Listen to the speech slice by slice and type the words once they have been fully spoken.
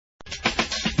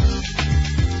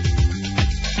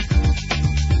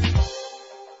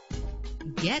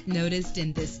Get noticed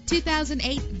in this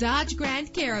 2008 Dodge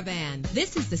Grand Caravan.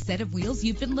 This is the set of wheels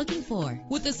you've been looking for,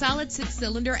 with a solid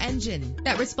 6-cylinder engine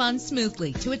that responds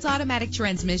smoothly to its automatic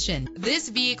transmission. This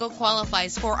vehicle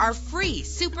qualifies for our free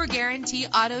Super Guarantee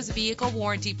Autos Vehicle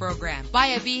Warranty Program. Buy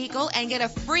a vehicle and get a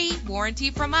free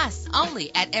warranty from us only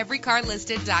at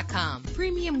everycarlisted.com.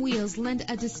 Premium wheels lend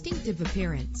a distinctive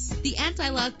appearance. The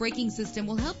anti-lock braking system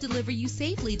will help deliver you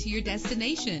safely to your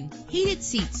destination. Heated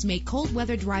seats make cold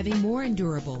weather driving more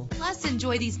endurable. Plus,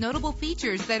 enjoy these notable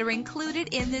features that are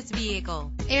included in this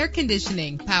vehicle: air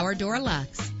conditioning, power door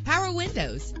locks, power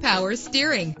windows, power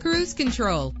steering, cruise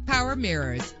control, power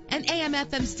mirrors, an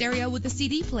AM/FM stereo with a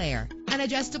CD player, an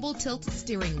adjustable tilt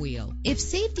steering wheel. If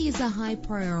safety is a high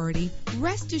priority,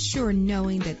 rest assured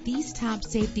knowing that these top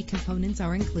safety components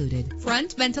are included: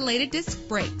 front ventilated disc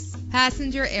brakes,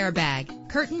 passenger airbag,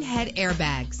 curtain head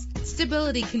airbags,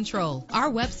 stability control. Our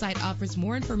website offers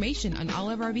more information on all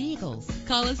of our vehicles.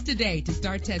 Call us today to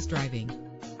start test driving.